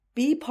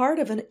Be part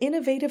of an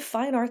innovative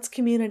fine arts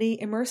community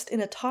immersed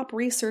in a top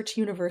research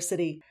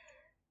university.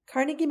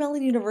 Carnegie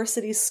Mellon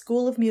University's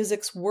School of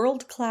Music's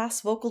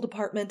world-class vocal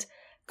department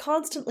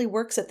constantly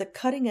works at the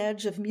cutting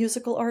edge of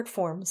musical art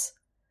forms.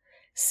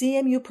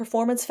 CMU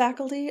performance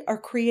faculty are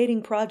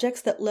creating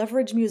projects that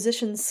leverage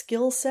musicians'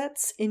 skill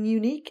sets in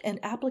unique and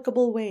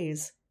applicable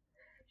ways.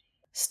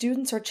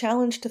 Students are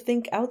challenged to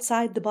think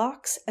outside the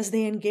box as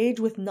they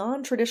engage with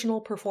non-traditional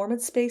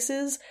performance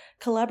spaces,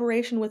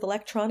 collaboration with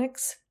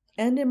electronics,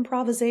 and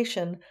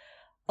improvisation,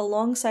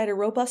 alongside a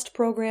robust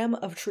program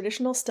of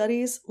traditional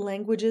studies,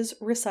 languages,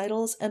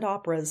 recitals, and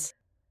operas.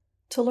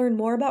 To learn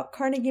more about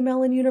Carnegie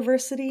Mellon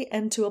University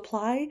and to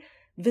apply,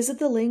 visit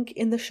the link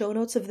in the show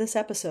notes of this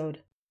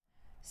episode.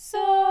 Solid.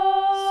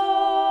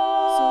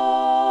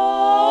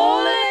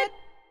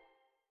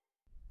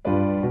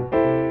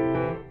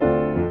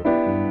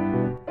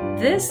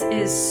 This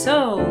is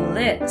So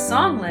Lit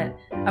Songlit,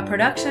 a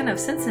production of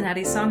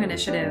Cincinnati Song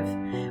Initiative,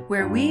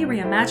 where we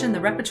reimagine the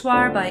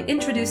repertoire by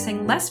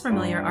introducing less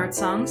familiar art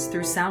songs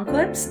through sound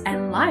clips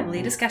and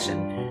lively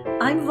discussion.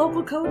 I'm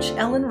vocal coach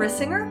Ellen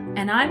Rissinger.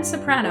 And I'm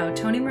soprano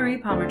Tony Marie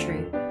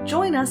Palmertree.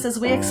 Join us as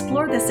we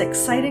explore this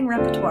exciting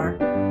repertoire.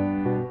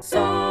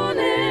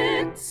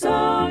 Solid,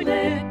 solid,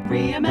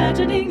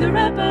 reimagining the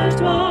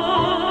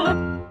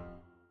repertoire.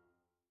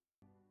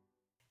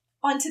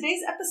 On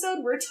today's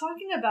episode, we're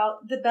talking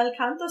about the bel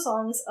canto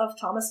songs of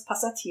Thomas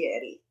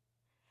Pasatieri.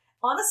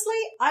 Honestly,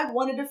 I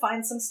wanted to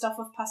find some stuff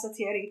of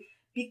Pasatieri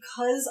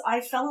because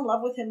I fell in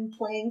love with him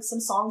playing some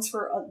songs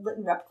for a lit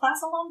and rep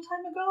class a long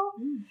time ago.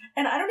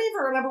 And I don't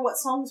even remember what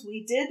songs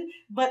we did,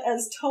 but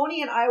as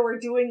Tony and I were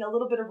doing a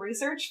little bit of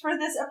research for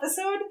this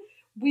episode,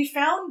 we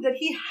found that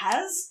he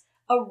has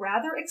a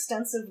rather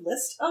extensive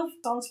list of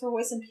songs for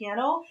voice and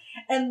piano,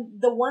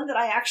 and the one that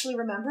I actually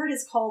remembered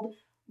is called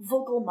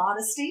Vocal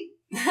Modesty.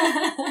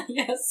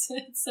 Yes,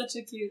 it's such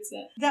a cute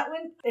set. That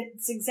one,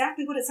 it's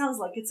exactly what it sounds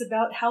like. It's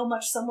about how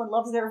much someone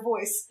loves their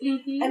voice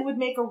and would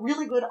make a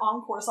really good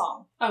encore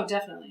song. Oh,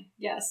 definitely.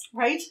 Yes.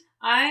 Right?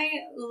 I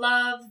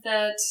love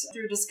that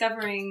through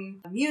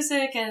discovering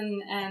music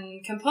and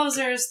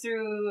composers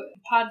through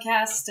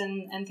podcasts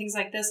and things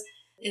like this,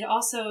 it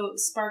also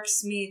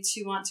sparks me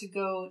to want to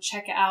go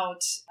check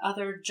out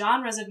other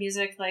genres of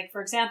music. Like,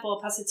 for example,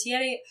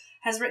 Pasatieri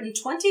has written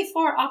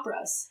 24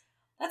 operas.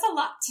 That's a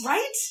lot.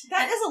 Right?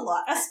 That is a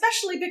lot,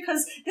 especially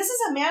because this is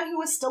a man who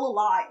is still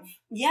alive.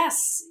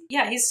 Yes.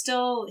 Yeah, he's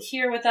still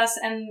here with us.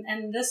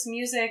 And this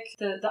music,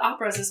 the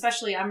operas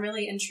especially, I'm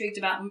really intrigued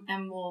about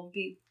and will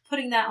be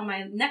putting that on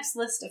my next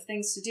list of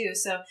things to do.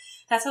 So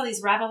that's how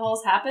these rabbit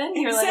holes happen.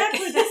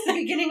 Exactly. That's the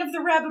beginning of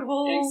the rabbit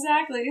hole.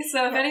 Exactly.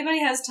 So if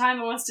anybody has time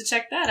and wants to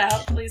check that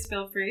out, please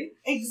feel free.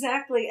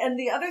 Exactly. And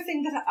the other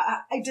thing that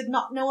I did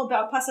not know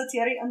about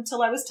Pasatieri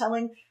until I was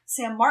telling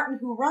Sam Martin,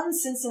 who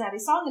runs Cincinnati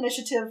Song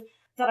Initiative,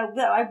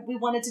 we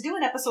wanted to do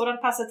an episode on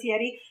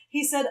Pasatieri.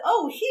 He said,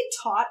 he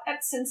taught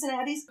at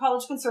Cincinnati's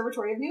College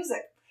Conservatory of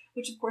Music,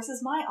 which of course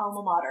is my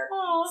alma mater.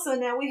 Aww. So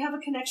now we have a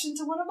connection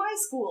to one of my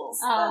schools.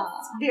 Aww.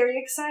 That's very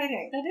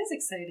exciting. That is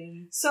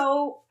exciting.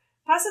 So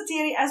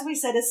Pasatieri, as we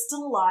said, is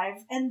still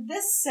alive. And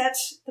this set,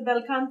 the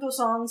bel canto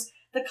songs,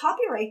 the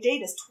copyright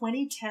date is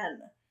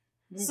 2010.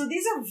 So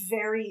these are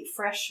very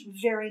fresh,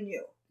 very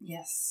new.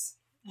 Yes.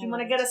 Do you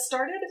want to get us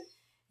started?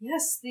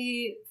 Yes,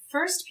 the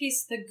first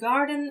piece, The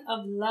Garden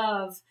of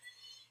Love.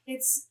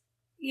 It's,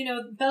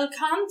 bel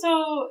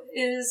canto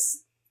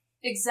is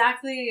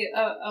exactly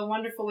a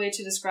wonderful way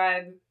to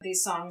describe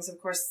these songs, of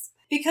course,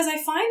 because I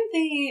find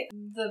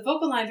the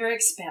vocal line very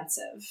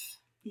expansive.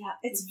 Yeah,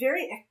 it's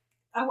very,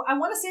 I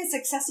want to say it's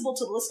accessible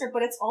to the listener,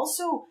 but it's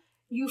also,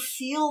 you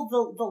feel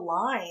the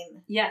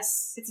line.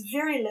 Yes. It's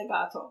very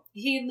legato.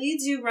 He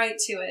leads you right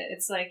to it.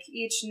 It's like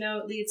each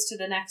note leads to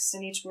the next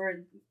and each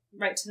word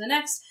right to the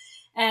next.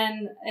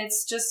 And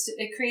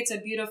it creates a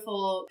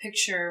beautiful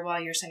picture while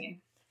you're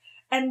singing.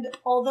 And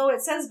although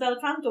it says bel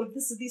canto,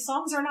 these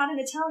songs are not in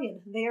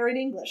Italian. They are in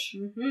English.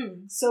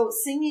 Mm-hmm. So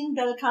singing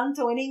bel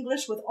canto in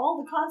English with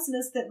all the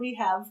consonants that we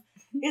have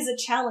is a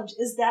challenge.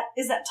 Is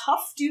that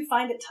tough? Do you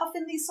find it tough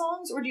in these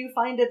songs? Or do you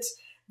find it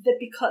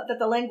that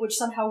the language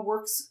somehow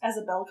works as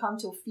a bel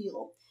canto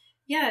feel?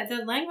 Yeah,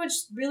 the language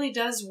really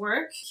does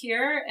work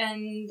here,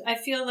 and I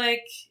feel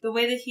like the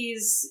way that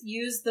he's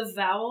used the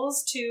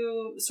vowels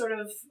to sort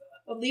of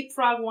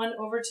leapfrog one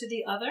over to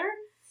the other,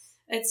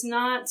 it's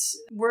not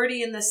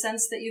wordy in the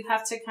sense that you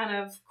have to kind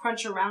of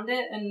crunch around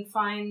it and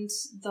find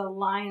the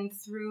line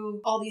through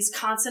all these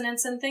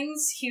consonants and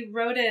things. He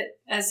wrote it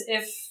as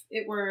if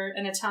it were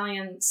an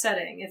Italian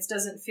setting. It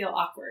doesn't feel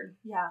awkward.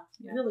 Yeah.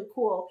 Really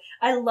cool.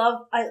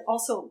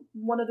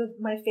 One of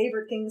my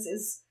favorite things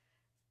is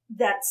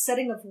that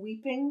setting of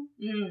weeping,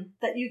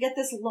 that you get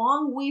this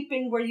long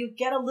weeping where you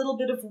get a little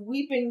bit of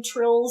weeping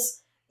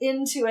trills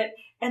into it,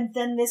 and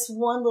then this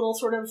one little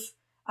sort of,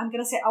 I'm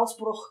going to say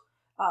Ausbruch,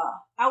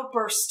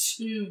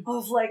 outburst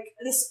of like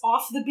this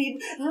off the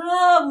beat,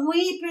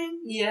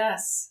 weeping.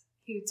 Yes.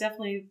 He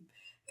definitely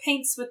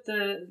paints with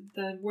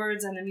the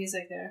words and the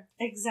music there.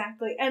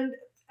 Exactly. And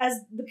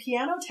as the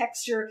piano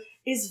texture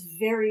is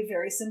very,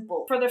 very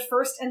simple. For the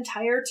first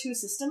entire 2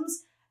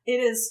 systems, it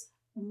is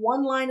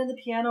one line in the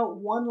piano,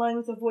 one line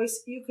with the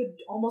voice. You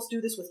could almost do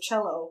this with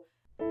cello.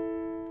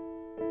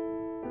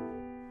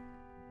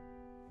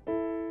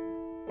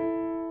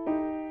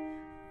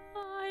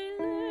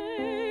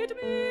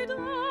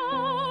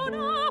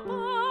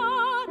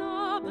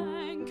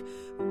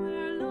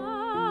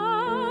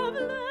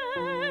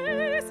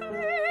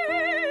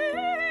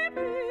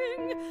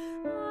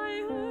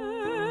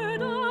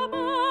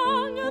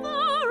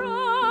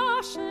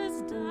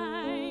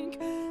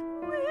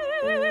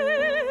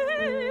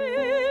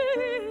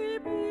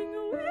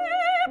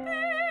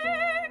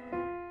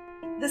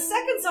 The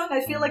second song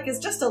I feel like is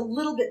just a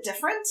little bit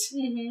different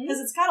because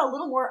it's got a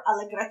little more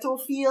allegretto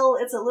feel.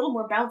 It's a little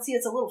more bouncy.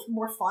 It's a little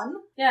more fun.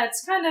 Yeah,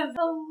 it's kind of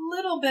a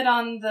little bit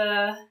on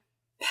the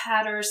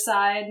patter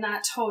side,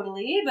 not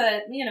totally,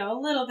 but a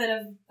little bit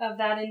of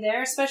that in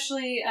there,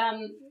 especially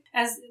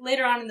as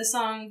later on in the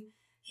song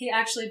he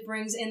actually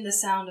brings in the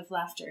sound of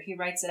laughter. He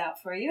writes it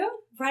out for you.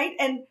 Right,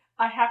 and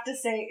I have to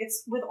say,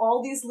 it's with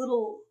all these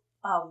little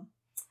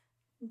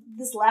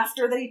this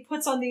laughter that he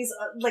puts on these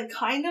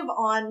kind of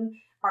on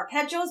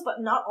arpeggios, but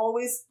not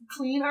always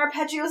clean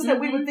arpeggios that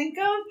we would think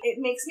of. It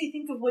makes me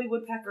think of Woody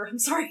Woodpecker. I'm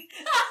sorry.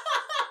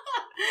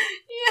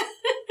 Yeah,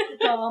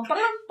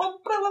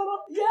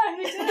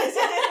 he does.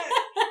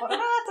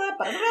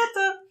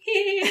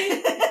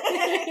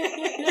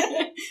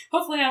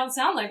 Hopefully I don't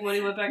sound like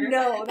Woody Woodpecker.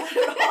 No, not at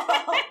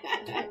all.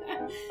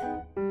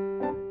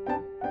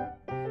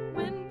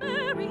 When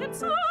Mary and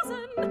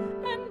Susan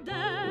and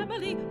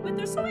Emily with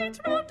their sweet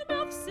round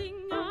mouth sing,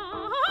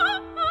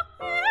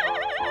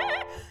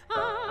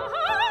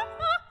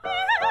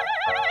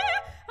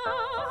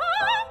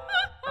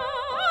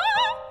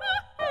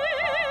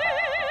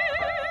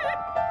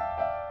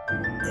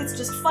 it's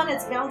just fun,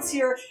 it's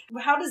bouncier.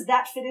 How does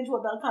that fit into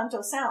a bel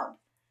canto sound?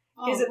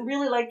 Is it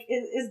really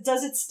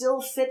does it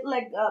still fit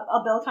like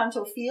a bel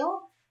canto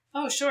feel?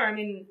 Oh, sure. I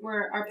mean,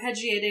 we're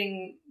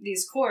arpeggiating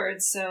these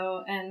chords,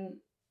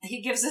 and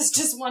he gives us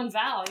just one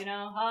vowel,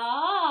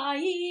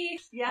 ha-ee,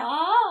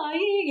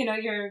 ha-ee,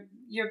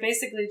 you're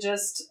basically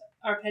just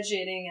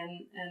arpeggiating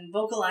and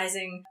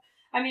vocalizing.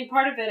 I mean,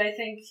 part of it, I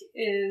think,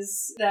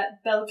 is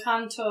that bel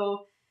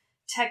canto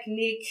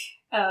technique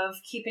of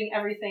keeping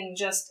everything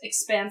just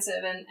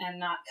expansive and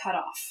not cut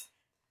off.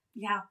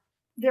 Yeah.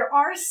 There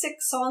are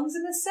 6 songs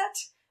in this set,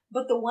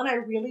 but the one I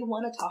really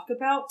want to talk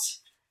about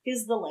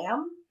is The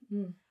Lamb,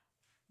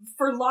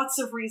 for lots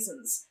of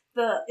reasons.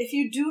 If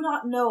you do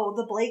not know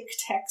the Blake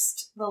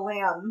text, The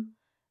Lamb,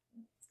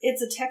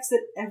 it's a text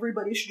that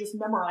everybody should just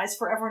memorize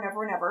forever and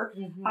ever and ever.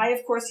 Mm-hmm. I,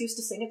 of course, used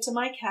to sing it to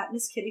my cat,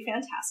 Miss Kitty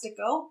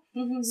Fantastico,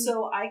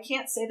 so I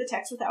can't say the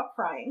text without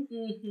crying.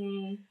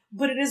 Mm-hmm.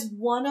 But it is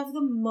one of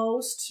the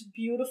most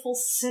beautiful,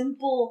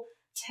 simple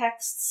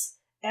texts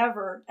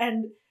ever,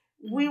 and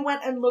we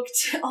went and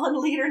looked on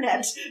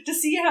LeaderNet to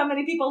see how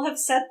many people have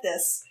said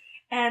this,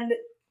 and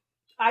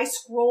I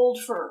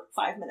scrolled for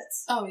 5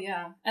 minutes. Oh,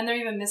 yeah. And they're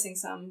even missing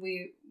some.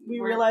 We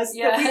realized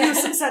that we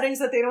use some settings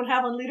that they don't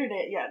have on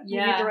LeaderNet yet.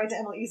 Yeah. We need to write to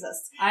Emily East.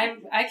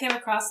 I came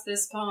across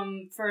this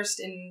poem first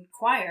in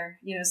choir,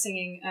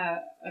 singing a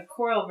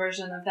choral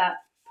version of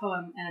that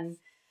poem, and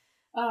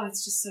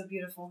it's just so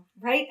beautiful.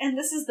 Right? And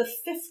this is the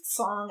 5th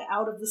song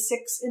out of the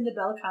 6 in the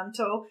bel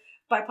canto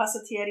by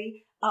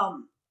Pasatieri.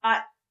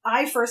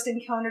 I first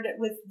encountered it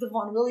with the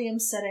Vaughan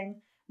Williams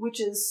setting,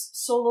 which is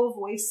solo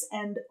voice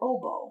and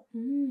oboe,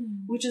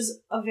 which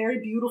is a very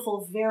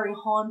beautiful, very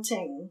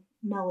haunting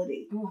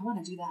melody. Oh, I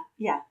want to do that.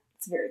 Yeah,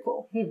 it's very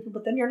cool.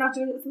 But then you're not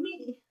doing it with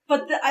me.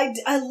 But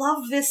I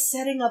love this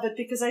setting of it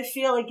because I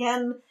feel,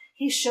 again,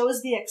 he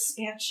shows the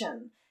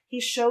expansion.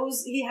 He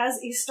starts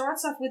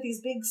off with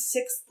these big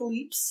 6th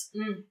leaps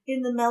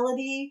in the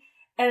melody,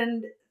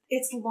 and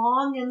it's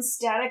long and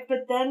static,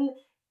 but then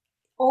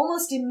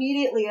almost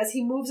immediately, as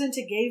he moves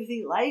into Gave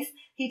Thee Life,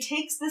 he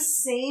takes the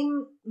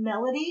same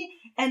melody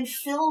and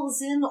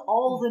fills in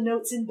all the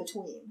notes in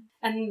between.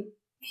 And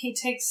he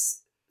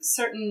takes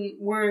certain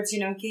words,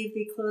 gave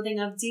thee clothing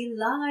of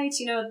delight,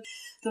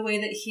 the way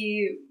that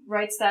he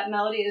writes that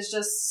melody is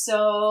just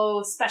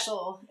so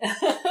special.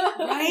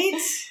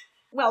 Right?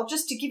 Well,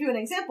 just to give you an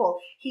example,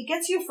 he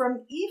gets you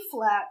from E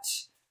flat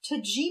to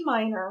G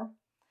minor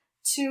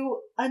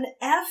to an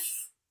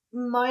F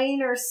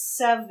minor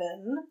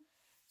 7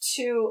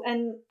 to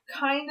an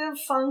kind of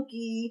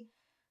funky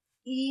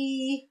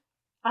E,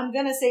 I'm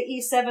going to say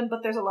E7,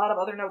 but there's a lot of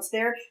other notes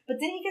there. But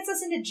then he gets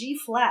us into G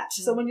flat.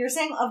 So when you're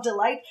saying of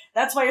delight,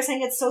 that's why you're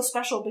saying it's so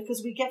special,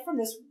 because we get from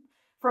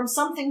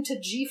something to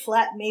G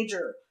flat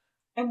major.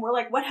 And we're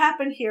like, what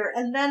happened here?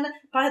 And then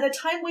by the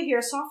time we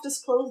hear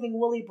Softest Clothing,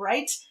 Woolly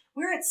Bright,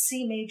 we're at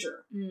C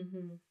major,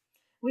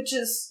 which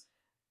is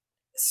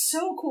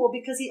so cool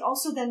because he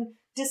also then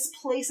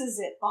displaces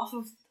it off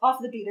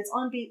the beat. It's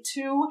on beat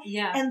 2,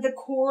 and the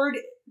chord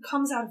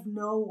comes out of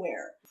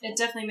nowhere. It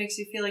definitely makes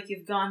you feel like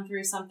you've gone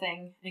through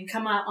something and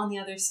come out on the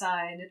other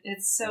side.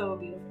 It's so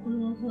beautiful.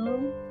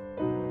 Mm-hmm.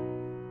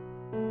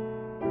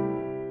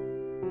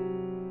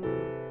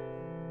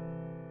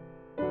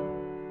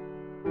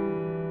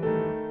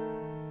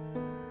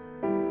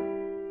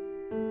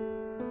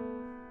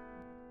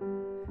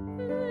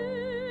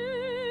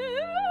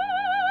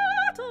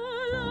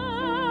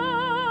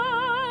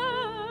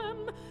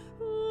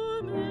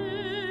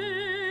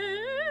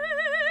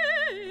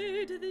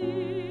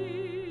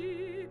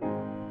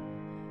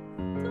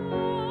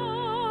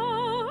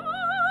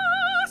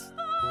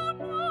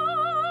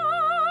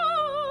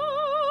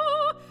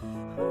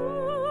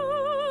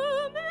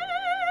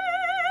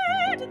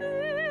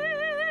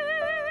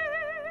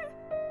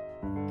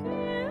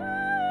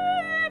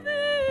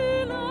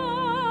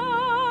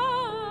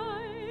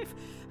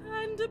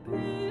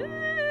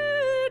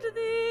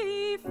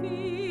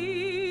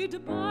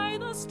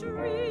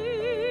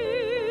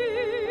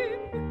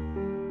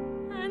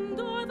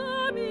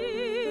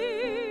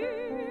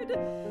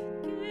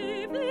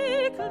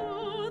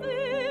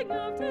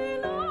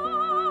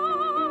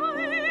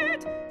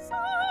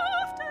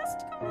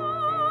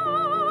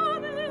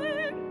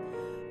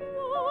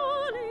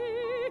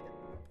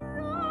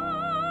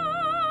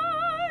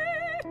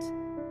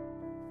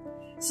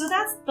 So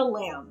that's The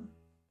Lamb.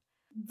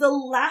 The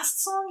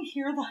last song,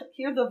 Hear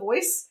the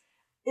Voice,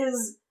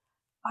 is,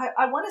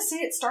 I want to say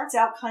it starts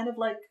out kind of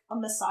like a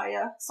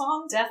Messiah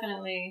song.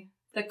 Definitely.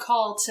 The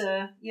call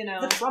to,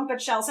 The trumpet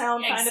shall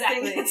sound kind of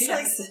thing. It's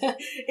yes.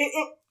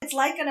 it's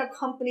like an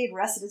accompanied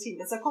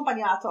recitative. It's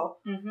accompagnato.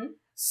 Mm-hmm.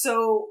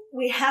 So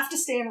we have to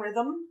stay in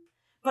rhythm.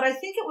 But I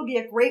think it would be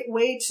a great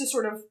way to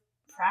sort of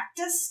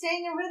practice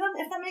staying in rhythm,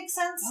 if that makes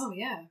sense. Oh,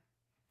 yeah.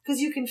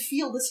 Because you can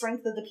feel the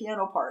strength of the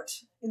piano part,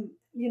 in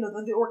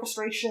the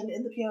orchestration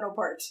in the piano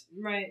part.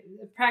 Right.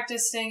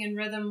 Practice staying in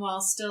rhythm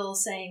while still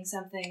saying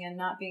something and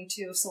not being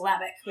too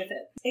syllabic with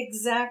it.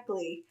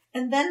 Exactly.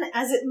 And then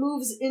as it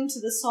moves into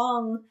the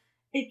song,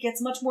 it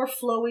gets much more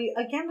flowy,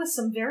 again with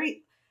some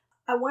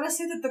I want to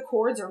say that the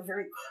chords are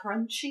very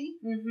crunchy,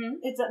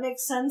 if that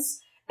makes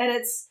sense.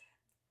 And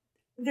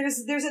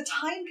there's a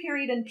time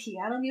period in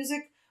piano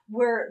music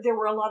where there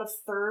were a lot of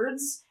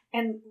thirds.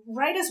 And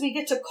right as we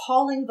get to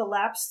Calling the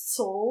Lapsed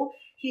Soul,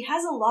 he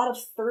has a lot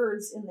of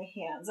thirds in the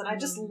hands. And I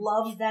just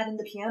love that in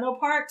the piano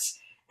part.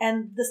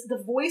 And the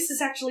voice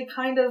is actually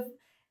kind of,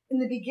 in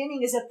the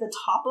beginning, is at the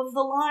top of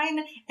the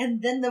line.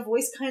 And then the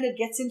voice kind of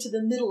gets into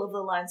the middle of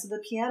the line. So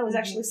the piano is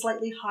actually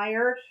slightly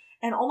higher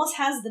and almost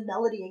has the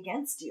melody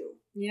against you.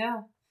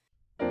 Yeah.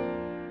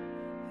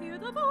 Hear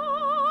the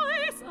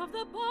voice of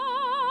the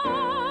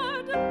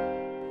bard,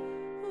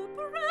 who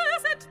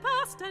present,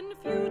 past, and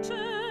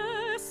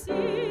future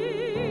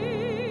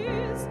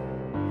sees,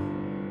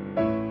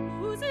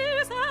 whose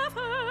ears have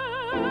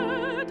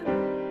heard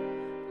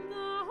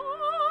the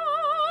holy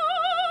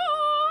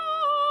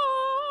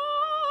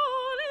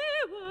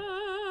word.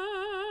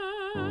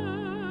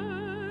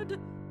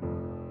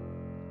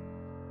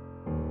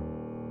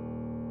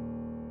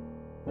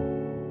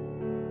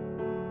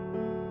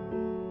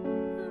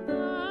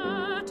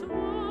 That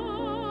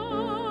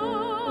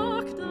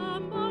walked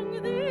among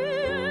the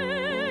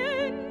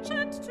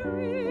ancient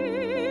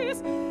trees,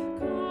 calling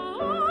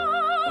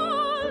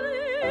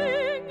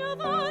the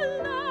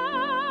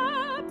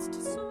lapsed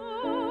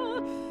soul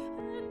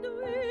and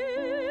weeping.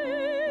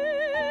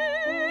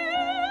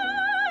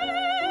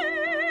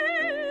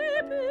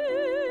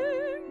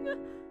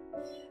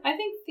 I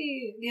think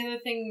the other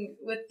thing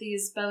with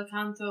these bel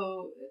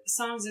canto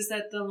songs is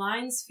that the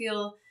lines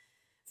feel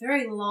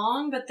very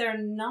long, but they're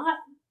not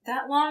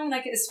that long.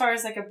 Like as far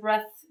as like a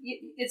breath,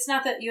 it's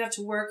not that you have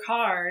to work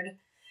hard,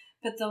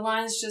 but the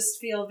lines just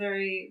feel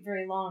very,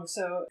 very long.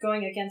 So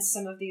going against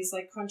some of these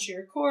like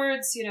crunchier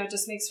chords,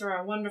 just makes for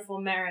a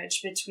wonderful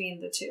marriage between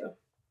the two.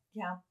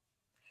 Yeah.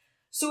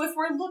 So if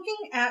we're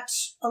looking at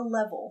a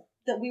level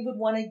that we would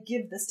want to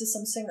give this to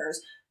some singers,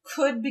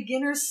 could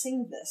beginners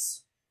sing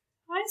this?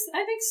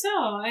 I think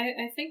so.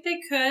 I think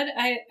they could.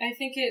 I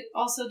think it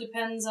also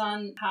depends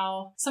on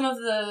how some of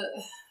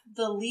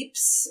the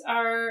leaps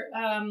are,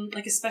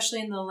 like especially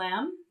in the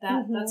Lamb.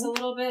 That's a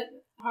little bit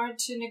hard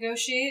to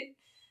negotiate.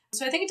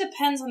 So I think it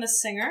depends on the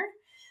singer.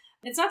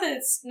 It's not that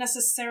it's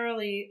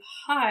necessarily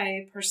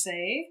high per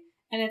se,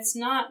 and it's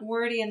not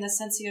wordy in the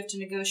sense you have to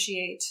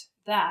negotiate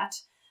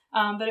that.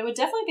 But it would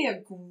definitely be a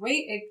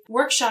great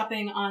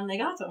workshopping on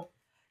legato.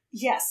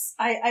 Yes,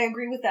 I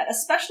agree with that,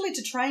 especially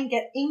to try and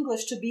get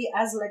English to be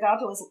as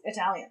legato as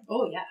Italian.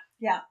 Oh, yeah.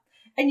 Yeah.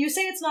 And you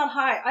say it's not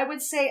high. I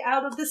would say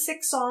out of the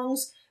 6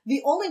 songs,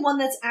 the only one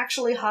that's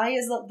actually high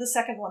is the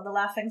second one, the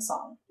laughing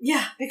song.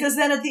 Yeah. Because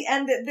then at the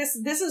end,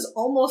 this is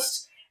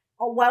almost,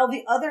 while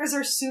the others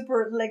are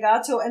super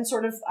legato and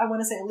sort of, I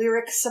want to say,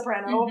 lyric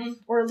soprano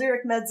or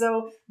lyric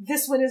mezzo,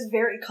 this one is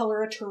very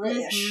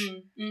coloratura-ish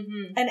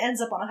and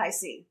ends up on a high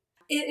C.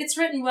 It's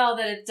written well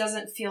that it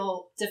doesn't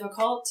feel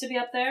difficult to be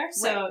up there.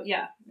 So, Right.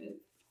 Yeah,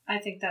 I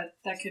think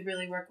that could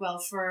really work well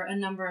for a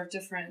number of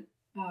different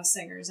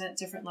singers at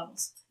different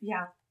levels.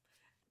 Yeah.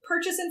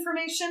 Purchase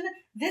information.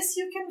 This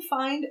you can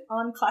find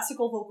on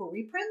Classical Vocal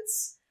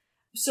Reprints.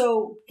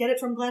 So get it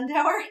from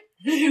Glendower.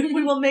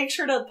 We will make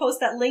sure to post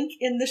that link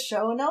in the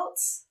show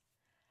notes.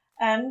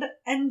 And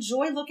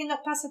enjoy looking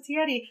up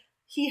Pasatieri.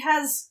 He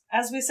has,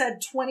 as we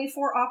said,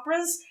 24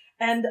 operas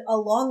and a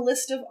long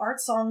list of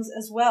art songs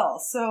as well.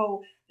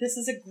 So this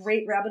is a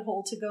great rabbit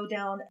hole to go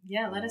down.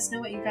 Yeah, let us know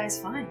what you guys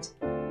find.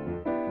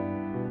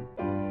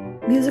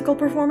 Musical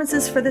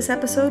performances for this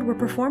episode were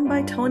performed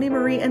by Tony,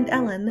 Marie, and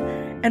Ellen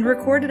and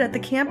recorded at the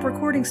Camp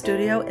Recording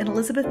Studio in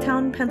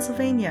Elizabethtown,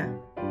 Pennsylvania.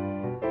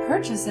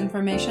 Purchase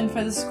information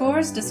for the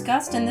scores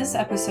discussed in this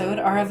episode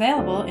are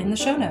available in the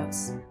show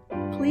notes.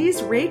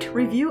 Please rate,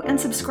 review, and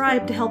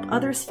subscribe to help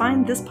others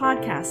find this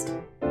podcast.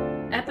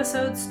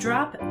 Episodes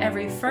drop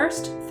every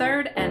 1st,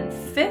 3rd, and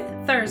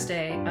 5th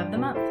Thursday of the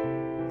month.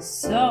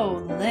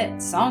 So Lit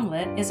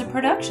Songlit is a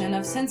production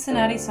of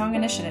Cincinnati Song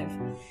Initiative.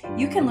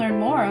 You can learn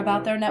more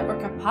about their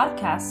network of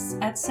podcasts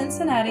at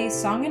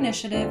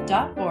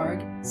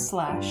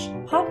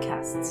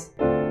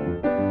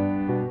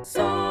cincinnatisoninitiative.org/podcasts.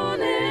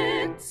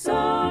 Solid,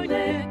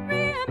 solid,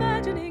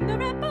 reimagining the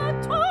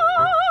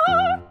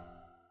repertoire.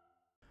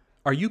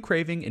 Are you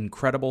craving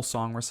incredible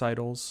song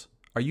recitals?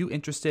 Are you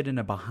interested in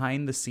a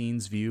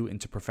behind-the-scenes view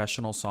into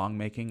professional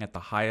songmaking at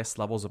the highest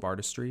levels of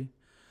artistry?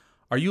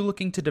 Are you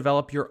looking to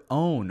develop your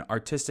own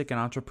artistic and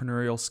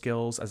entrepreneurial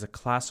skills as a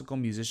classical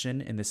musician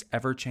in this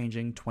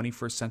ever-changing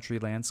 21st century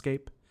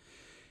landscape?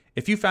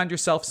 If you found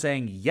yourself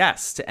saying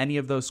yes to any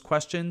of those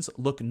questions,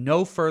 look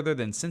no further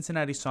than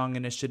Cincinnati Song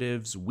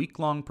Initiative's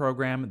week-long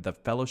program, The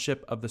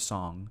Fellowship of the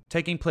Song.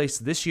 Taking place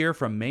this year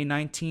from May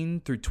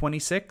 19 through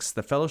 26,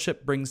 the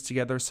Fellowship brings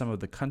together some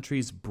of the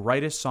country's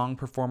brightest song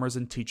performers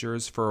and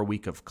teachers for a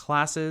week of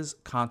classes,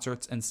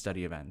 concerts, and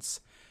study events.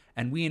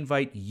 And we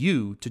invite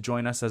you to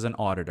join us as an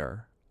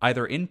auditor,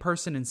 either in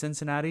person in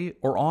Cincinnati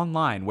or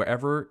online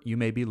wherever you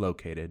may be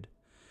located.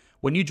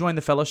 When you join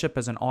the fellowship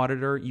as an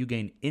auditor, you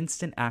gain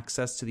instant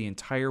access to the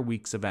entire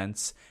week's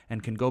events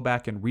and can go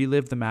back and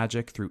relive the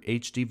magic through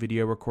HD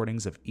video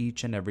recordings of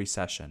each and every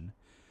session.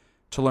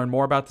 To learn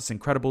more about this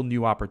incredible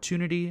new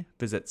opportunity,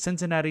 visit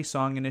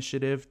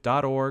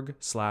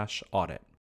cincinnatiSongInitiative.org/audit.